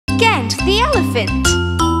Kent the Elephant.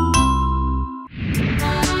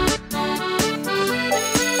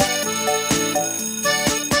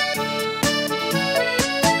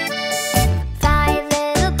 Five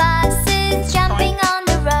little buses jumping on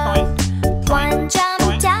the road. One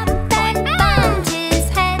jumped up and bumped his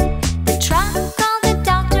head. The truck called the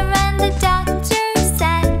doctor and the doctor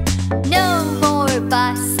said, "No more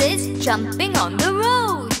buses jumping on the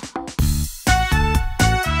road."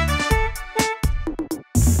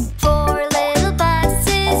 Four little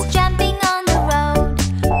buses jumping on the road.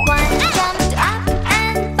 One jumped up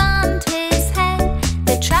and bumped his head.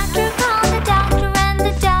 The tractor called the doctor and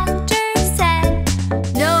the doctor said,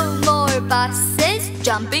 "No more buses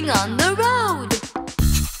jumping on the road."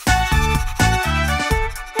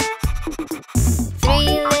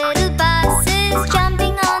 Three little buses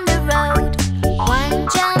jumping on the road. One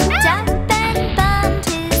jumped up and bumped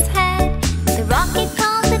his head. The rocket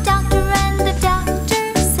called the doctor and the doctor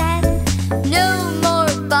said, "No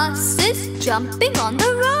more buses jumping on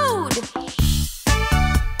the road."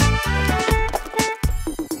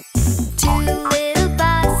 Two little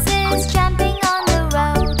buses jumping on the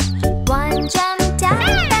road. One jumped up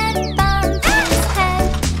and bumped his head.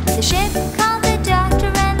 The ship called the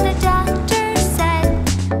doctor and the doctor said,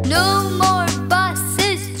 "No more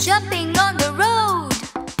buses jumping on the road."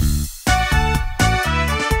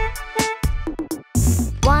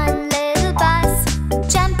 One little bus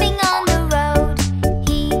jumping on the road.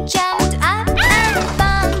 He jumped up and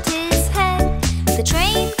bumped his head. The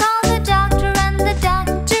train called the doctor and the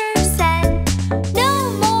doctor said, "No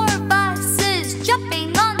more buses jumping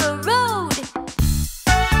on the road."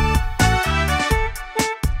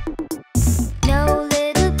 No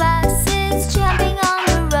little buses jumping on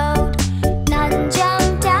the road. None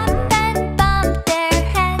jumped up and bumped their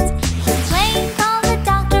heads. The plane called the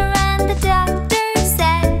doctor and the doctor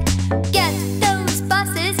said, "Get those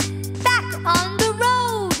buses back on the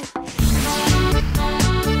road."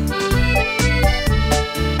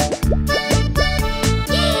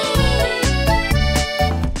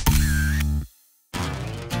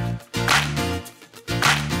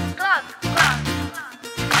 Clock, clock.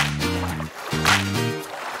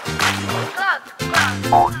 Clock,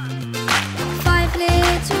 clock. Five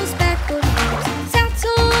little speckled frogs sat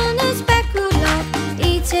on a speckled log,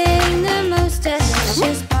 eating the most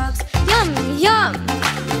delicious bugs. Yum, yum!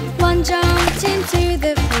 One jumped into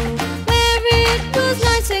the pool where it was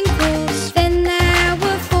nice and cool. Then there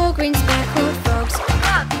were four green speckled frogs.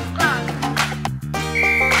 Clock, clock.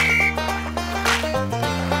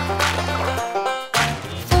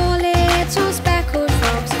 Four little speckled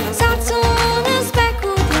frogs sat on a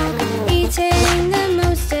speckled log, eating the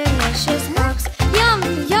most delicious bugs. Yum,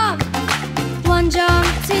 yum! One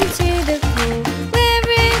jumped into the pool where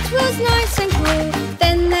it was nice and cool.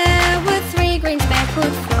 Then there were three green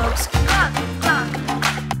speckled frogs. Clock, clock.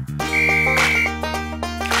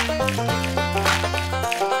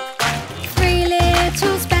 Three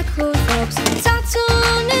little speckled frogs sat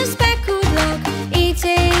on a speckled log,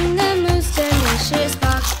 eating the most delicious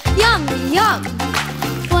bugs. Yum, yum!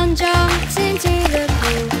 One jumped into the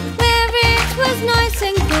pool where it was nice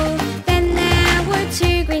and cool. Then there were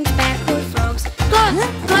two green speckled frogs. Glug,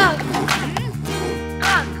 glug!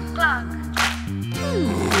 Clock, clock.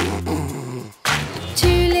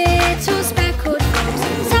 Two little speckled frogs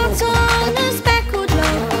sat on a speckled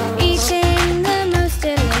log, eating the most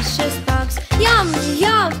delicious bugs. Yum,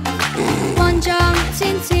 yum! One jumped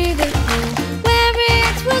into the pool where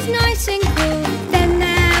it was nice and cool. Then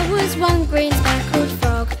there was one green speckled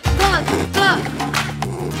frog. Glug, glug!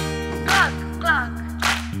 Clock, clock.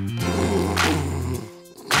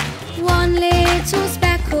 One little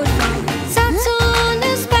speckled frog sat on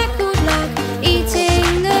a speckled log,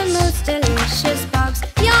 eating the most delicious bugs.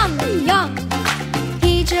 Yum, yum!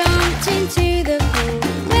 He jumped into the pool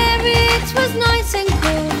where it was nice and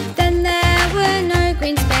cool. Then there were no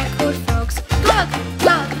green speckled frogs. Glug,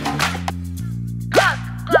 glug! Clock,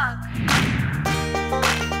 clock.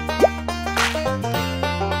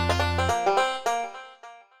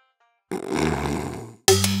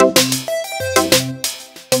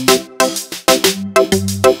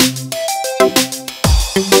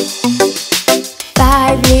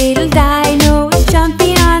 Five little dinos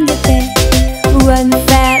jumping on the bed. One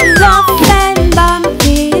fell off and bumped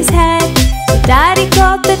his head. So Daddy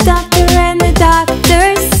called the doctor and the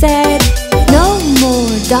doctor said, "No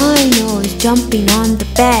more dinos jumping on the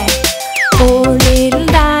bed." Four little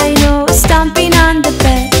dinos stomping on the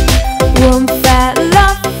bed. One fell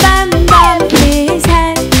off and bumped his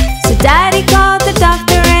head. So Daddy called the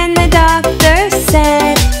doctor and the doctor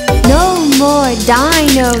said, "No more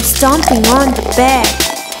dinos stomping on the bed."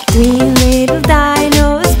 Three little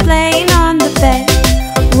dinos playing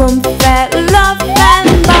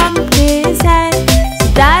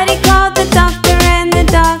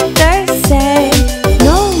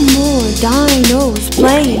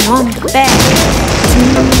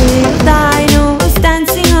little dinos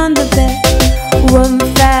dancing on the bed. One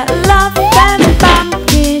fell off and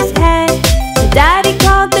bumped his head. So Daddy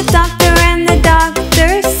called the doctor and the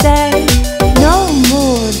doctor said, no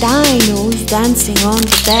more dinos dancing on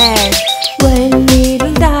the bed. One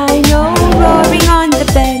little dino roaring on the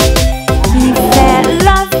bed. He fell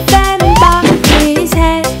off and bumped his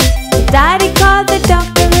head. So Daddy called the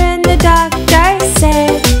doctor and the doctor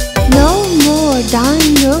said, no more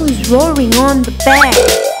dinos roaring on the bed.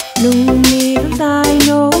 No little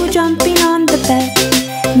dino jumping on the bed.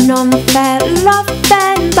 None fell off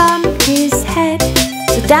and bumped his head.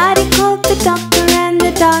 So Daddy called the doctor and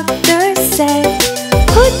the doctor said,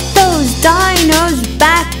 put those dinos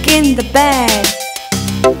back in the bed.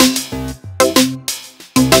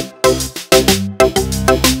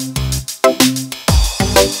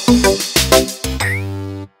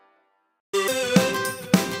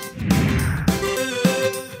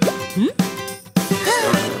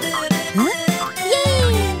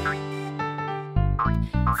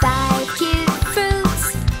 Five cute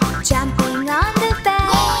fruits jumping on the bed.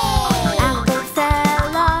 Apple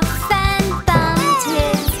fell off and bumped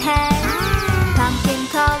his head. Pumpkin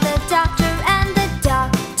called the doctor and the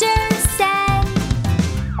doctor said,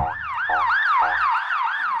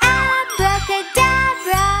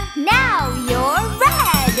 abracadabra, now you're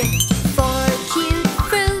red. Four cute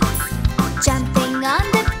fruits jumping on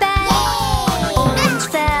the bed. Orange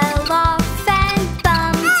fell off and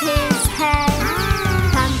bumped his head.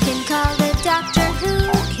 Pumpkin called the doctor who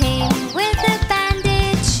came with a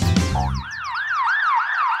bandage.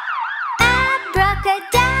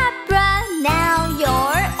 Abracadabra, now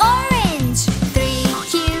you're orange. Three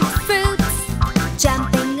cute fruits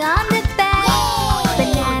jumping on the bed.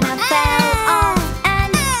 Banana fell off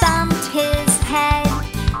and bumped his head.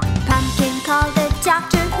 Pumpkin called the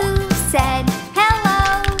doctor who said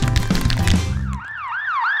hello.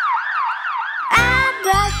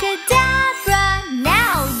 Abracadabra,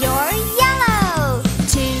 now you're yellow.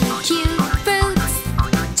 Two cute fruits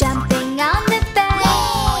jumping on the bed.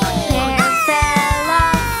 Pear fell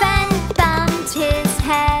off and bumped his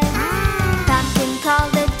head. Pumpkin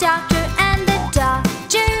called the doctor and the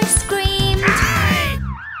doctor screamed,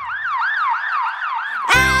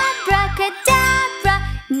 abracadabra,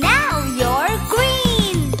 now you're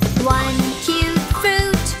green. One cute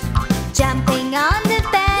fruit jumping on the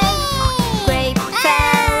bed. Grape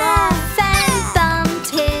fell off and bumped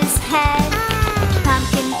his head.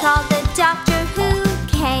 Pumpkin called the doctor who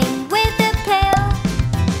came with a pill.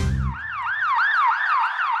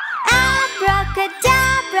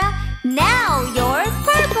 Abracadabra, now you're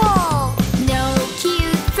purple. No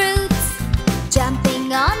cute fruits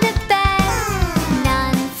jumping on the bed.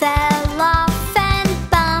 None fell off and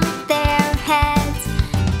bumped their heads.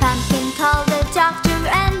 Pumpkin called the doctor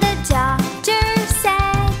and the doctor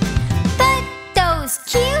said, put those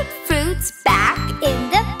cute fruits back in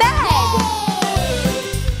the bed.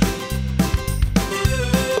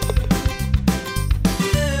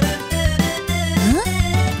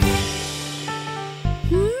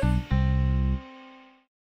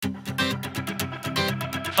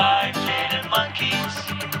 Five little monkeys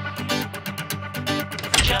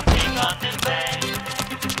jumping on the bed.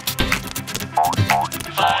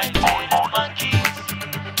 Five little monkeys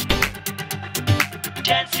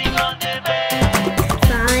dancing on the bed.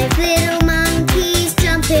 Five little monkeys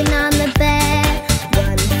jumping on the bed.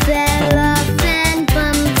 One fell off and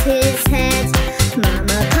bumped his head.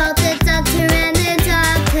 Mama called the doctor and the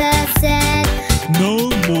doctor said, No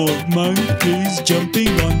more monkeys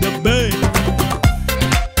jumping on the bed.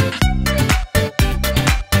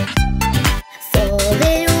 four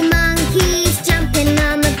little monkeys jumping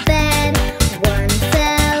on the bed. One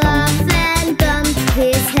fell off and bumped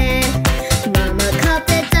his head. Mama called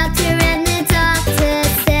the doctor and the doctor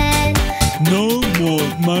said, No more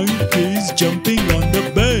monkeys jumping on the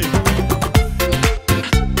bed.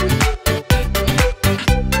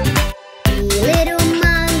 three little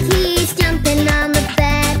monkeys jumping on the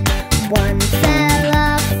bed. One fell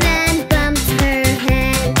off and bumped her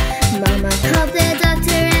head. Mama called the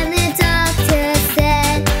doctor and the doctor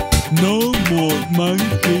said, No more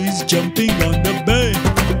monkeys jumping on the bed.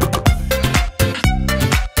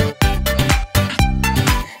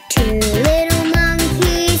 two little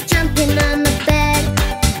monkeys jumping on the bed.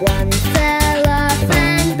 One fell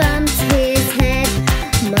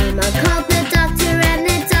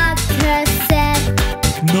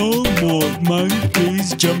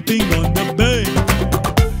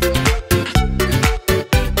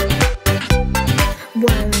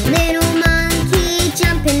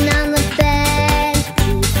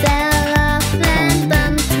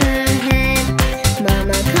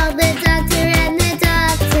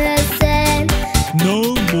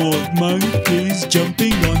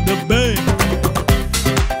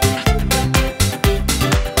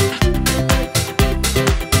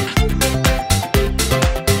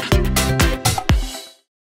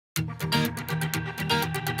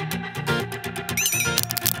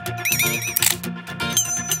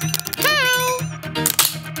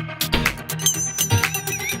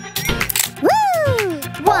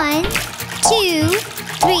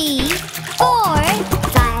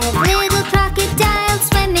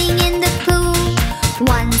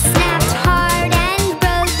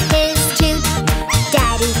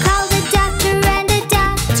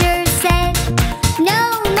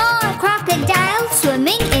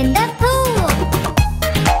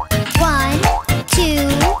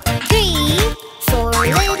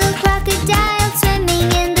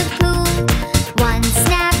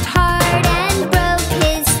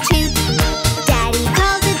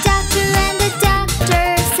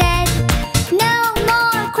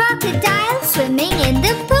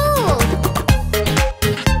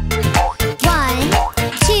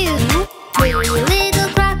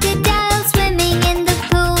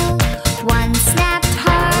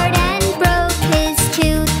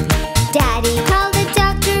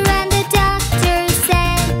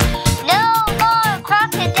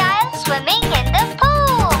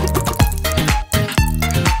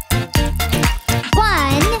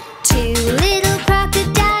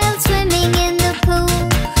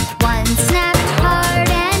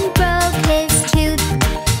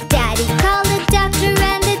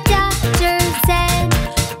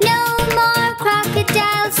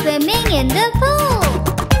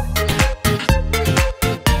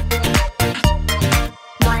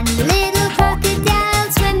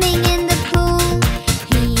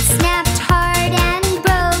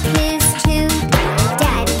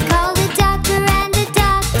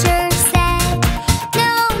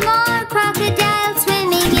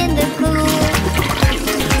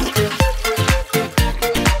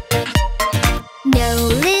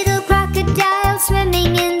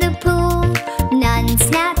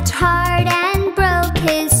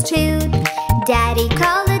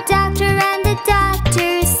called the doctor and the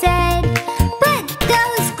doctor said, "Put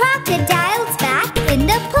those crocodiles back in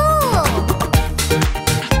the pool."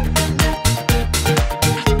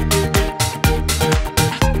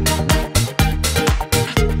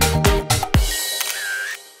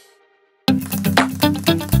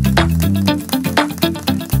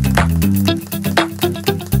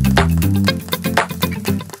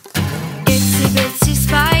 Itsy bitsy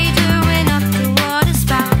spider went up the water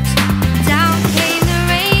spout. Down came the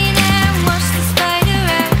rain and washed the spider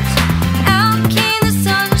out. Out came the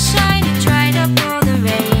sunshine and dried up all the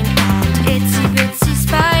rain. And itsy bitsy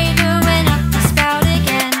spider went up the spout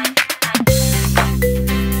again.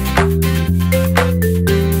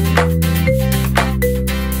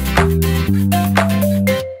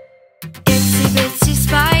 Itsy bitsy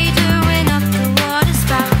spider went up the water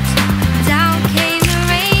spout. Down came the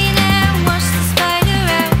rain and washed the spider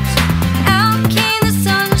out. Out came the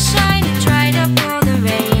sunshine and dried up all the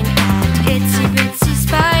rain. And itsy bitsy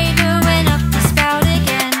spider went up the spout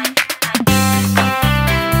again.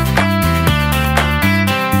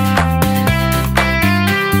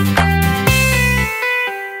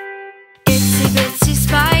 Itsy bitsy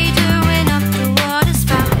spider went up the water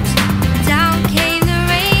spout. Down came the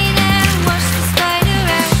rain and washed the spider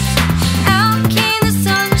out. Out came the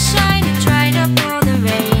sunshine and dried up all the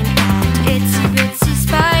rain. And itsy bitsy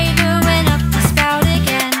spider went up the spout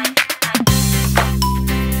again.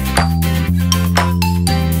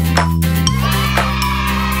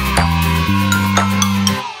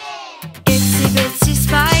 Itsy bitsy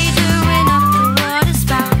spider went up the water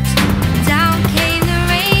spout. Down came the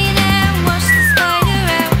rain and washed the spider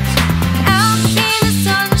out. Out came the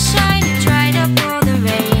sunshine and dried up all the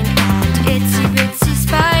rain. And itsy bitsy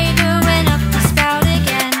spider went up the spout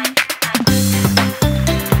again.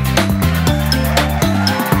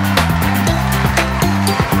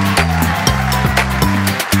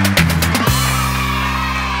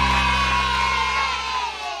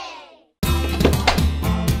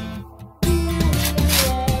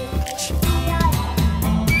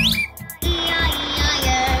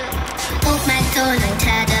 Old MacDonald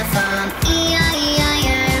had a farm,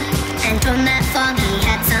 E-I-E-I-O. And from that farm he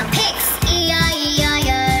had some pigs,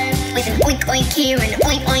 E-I-E-I-O. With an oink oink here and an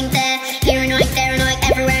oink oink there, here and oink, there and oink,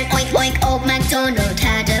 everywhere and oink oink. Old MacDonald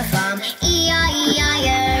had a farm,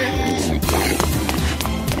 E-I-E-I-O.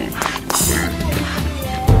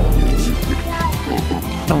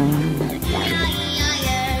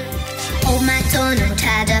 Old MacDonald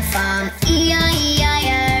had a farm,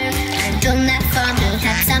 E-I-E-I-O. And on that farm he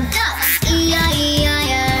had some ducks,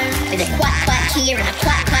 E-I-E-I-O. With a quack quack here and a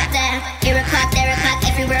quack quack there, here a quack, there a quack,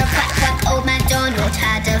 everywhere a quack quack. Old MacDonald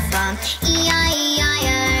had a farm,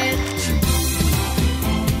 E-I-E-I-O.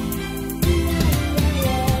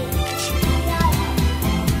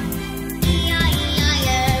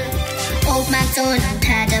 Old MacDonald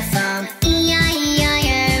had a farm,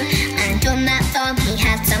 E-I-E-I-O. And on that farm he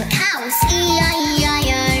had some cows,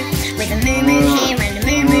 E-I-E-I-O. With a moo moo here and a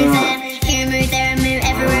moo moo there, here a moo, there a moo,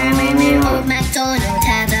 everywhere a moo moo. Old MacDonald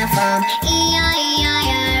had a farm,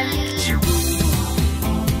 E-I-E-I-O.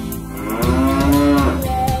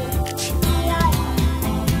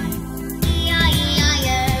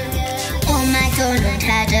 Old MacDonald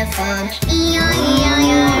had a farm,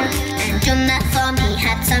 E-I-E-I-O. And on that farm he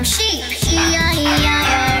had some sheep,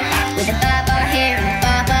 E-I-E-I-O. With a bar here and a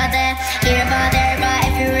bar there, here a bar, there a bar,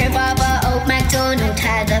 everywhere a bar. Old MacDonald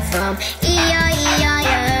had a farm,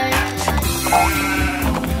 E-I-E-I-O.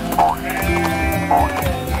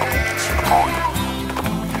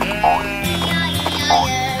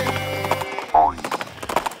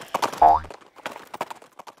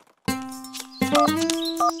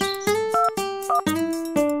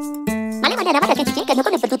 Mana mana nama datang cincin kena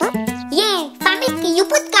kena bertutur? Ye, pamit ke you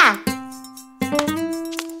put ka?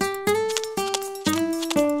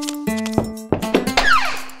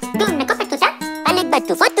 Kung nak bertutur sa? Balik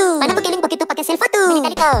batu foto. Mana begiling begitu pakai selfie foto?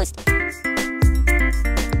 Minta di post.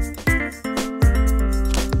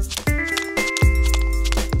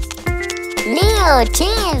 Leo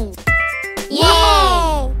Tim.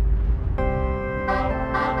 Yay!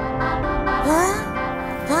 Huh?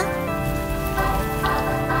 Huh?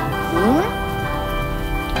 Hmm?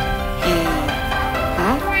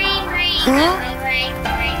 Huh? Huh?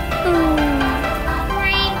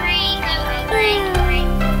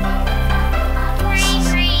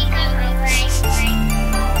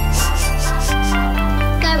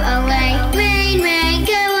 Go away, rain, rain,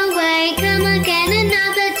 go away. Come again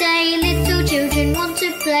another day. Little children want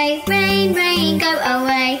to play. Rain, rain, go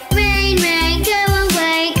away. Rain, rain, go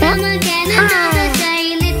away. Come again another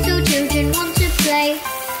day. Little children want to play.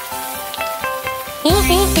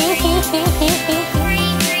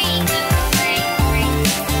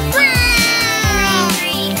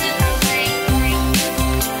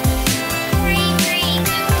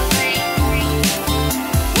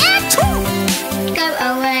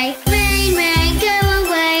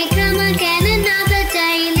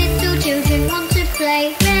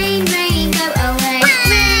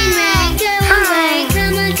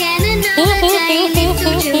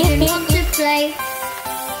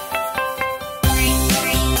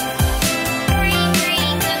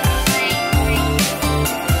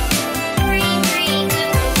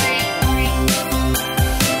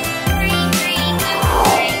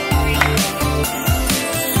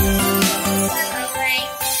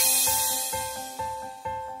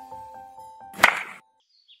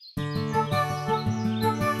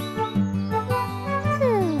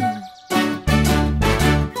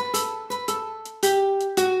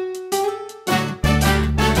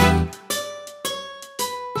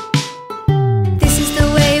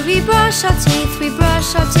 brush our teeth, we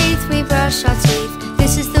brush our teeth, we brush our teeth.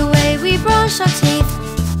 This is the way we brush our teeth.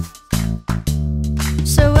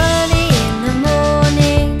 So early in the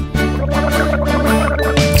morning.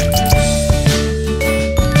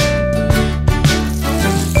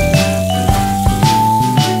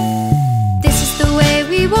 This is the way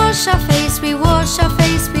we wash our face, we wash our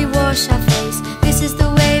face, we wash our face. This is the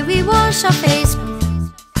way we wash our face.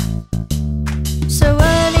 So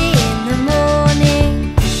early in the morning.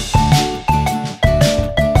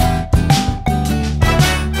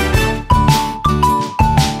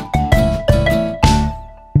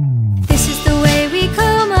 This is the way we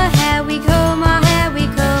comb our hair, we comb our hair, we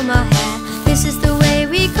comb our hair. This is the way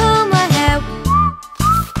we comb our hair.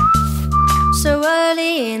 So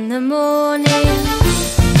early in the morning.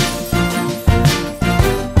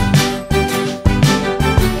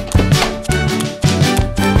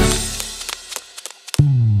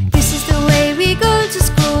 This is the way we go to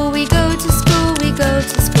school, we go to school, we go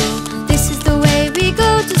to school. This is the way we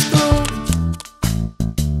go to school.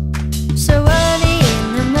 So early in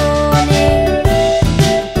the morning.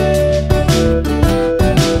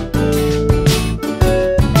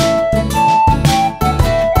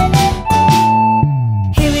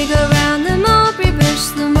 Here we go round the mulberry bush,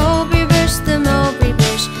 the mulberry bush, the mulberry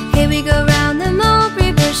bush. Here we go round the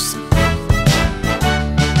mulberry bush.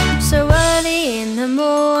 So early in the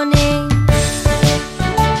morning.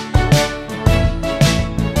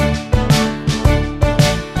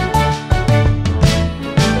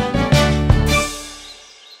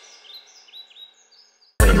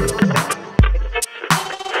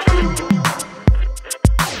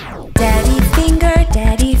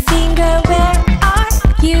 Daddy finger, where are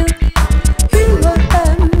you?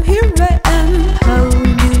 Here I am, how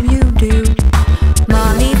do you do?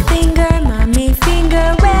 Mommy finger,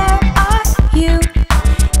 where are you?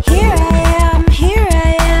 Here I am,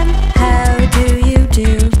 how do you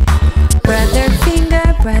do? Brother finger,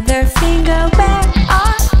 where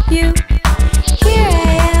are you? Here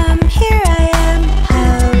I am,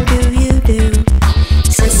 how do you do?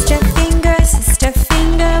 Sister finger,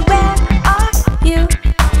 where are you?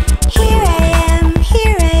 Here I am,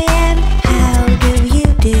 how do you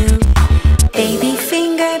do? Baby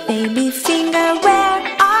finger, where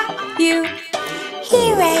are you?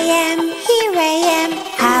 Here I am,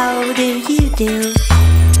 how do you do?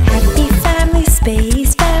 Happy family,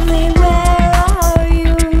 space family, where are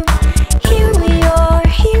you? Here we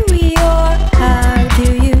are, how do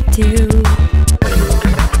you do?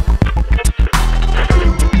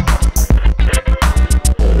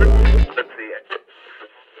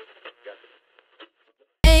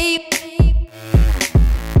 A,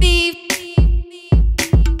 B,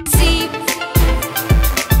 C,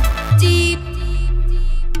 D.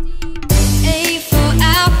 A for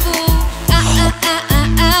apple,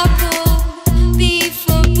 apple. B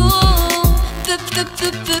for ball,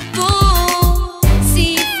 ball.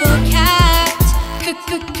 C for cat,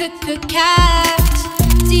 cat.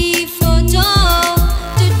 D for doll,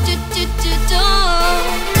 doll.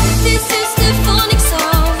 This is the phonic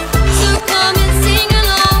song, so come and sing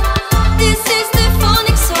along. This is the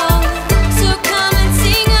phonic song, so come and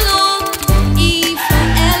sing along. E for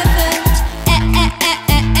elephant,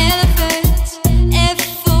 elephant. F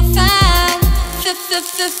for fan,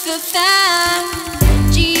 fan.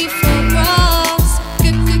 G for grass,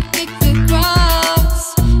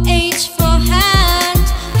 grass. H for hand,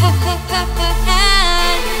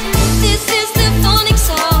 hand. This is the phonic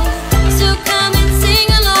song, so come and sing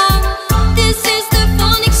along. This is the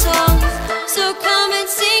phonic song, so come and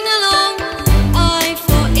sing along. I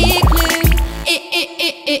for igloo,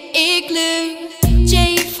 igloo. J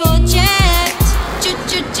for jet,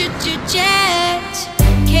 jet.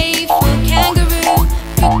 K for kangaroo,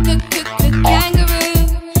 kangaroo.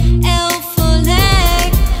 L for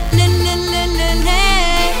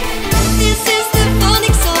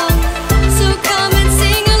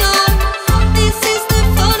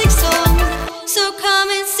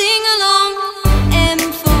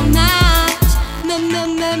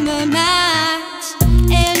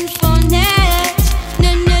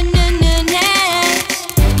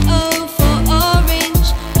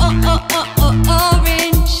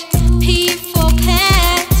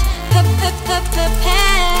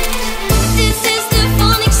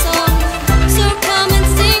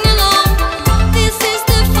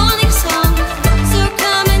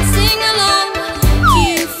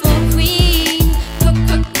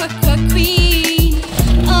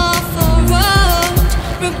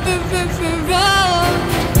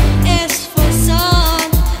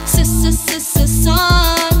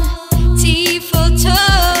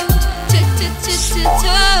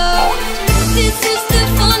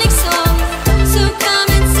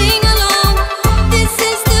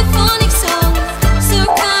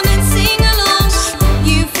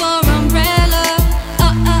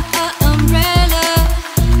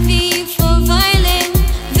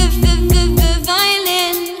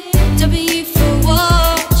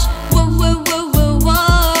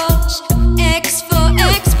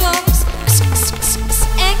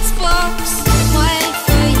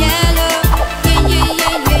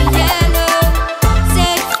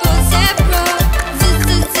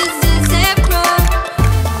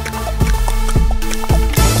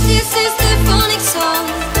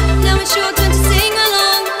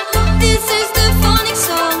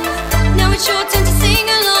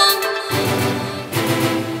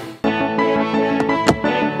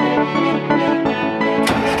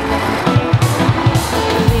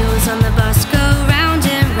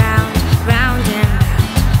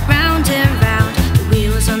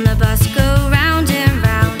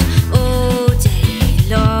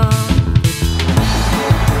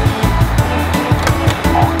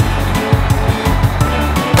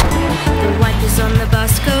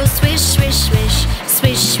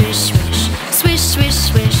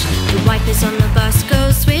wheels on the bus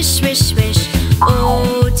go swish, swish, swish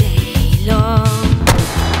all day long.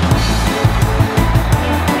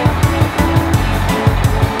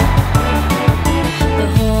 The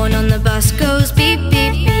horn on the bus goes beep,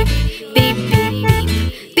 beep, beep, beep, beep,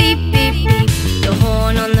 beep, beep, beep, beep. The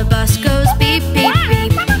horn on the bus goes beep, beep,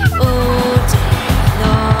 beep all day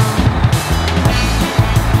long.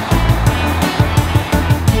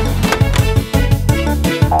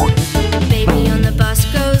 Baby on the bus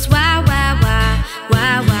goes wah, wah, wah,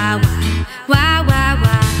 wah, wah, wah, wah, wah,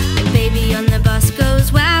 wah. The baby on the bus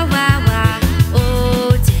goes wah, wah, wah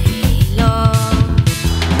all day long.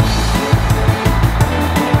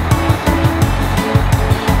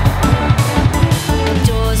 The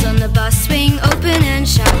doors on the bus swing open and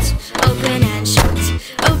shut, open and shut,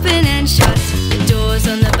 open and shut. The doors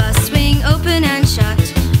on the bus swing open and shut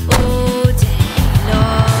all day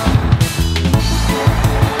long.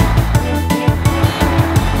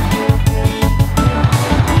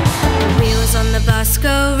 The wheels on the bus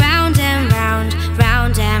go round and round,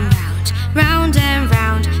 round and round, round and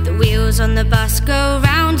round. The wheels on the bus go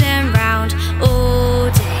round and round all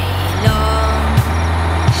day long.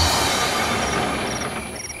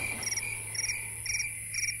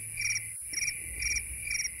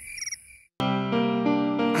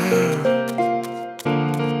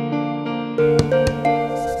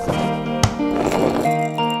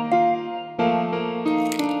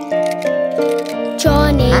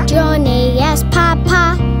 Johnny, Johnny, yes,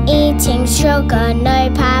 Papa. Eating sugar, no,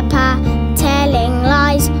 Papa. Telling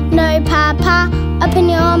lies, no, Papa. Open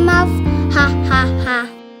your mouth, ha, ha, ha.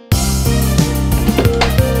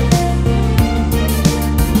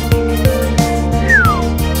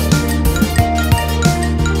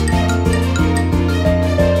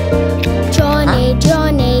 Johnny,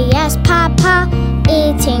 Johnny, yes, Papa.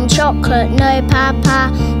 Eating chocolate, no,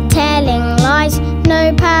 Papa. Telling lies,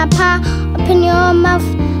 no, Papa. Open your mouth,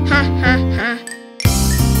 ha, ha, ha.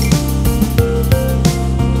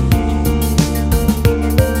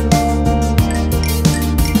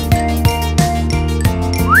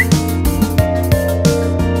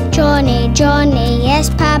 Johnny, Johnny, yes,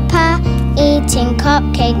 Papa. Eating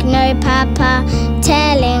cupcake, no, Papa.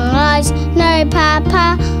 Telling lies, no,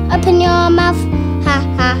 Papa. Open your mouth, ha,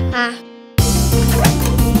 ha, ha.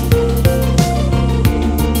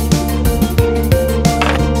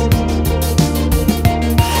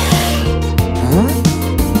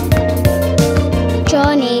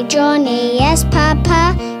 Johnny, Johnny, yes,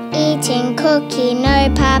 Papa. Eating cookie, no,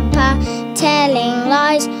 Papa. Telling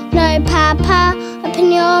lies, no, Papa.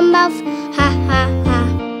 Open your mouth,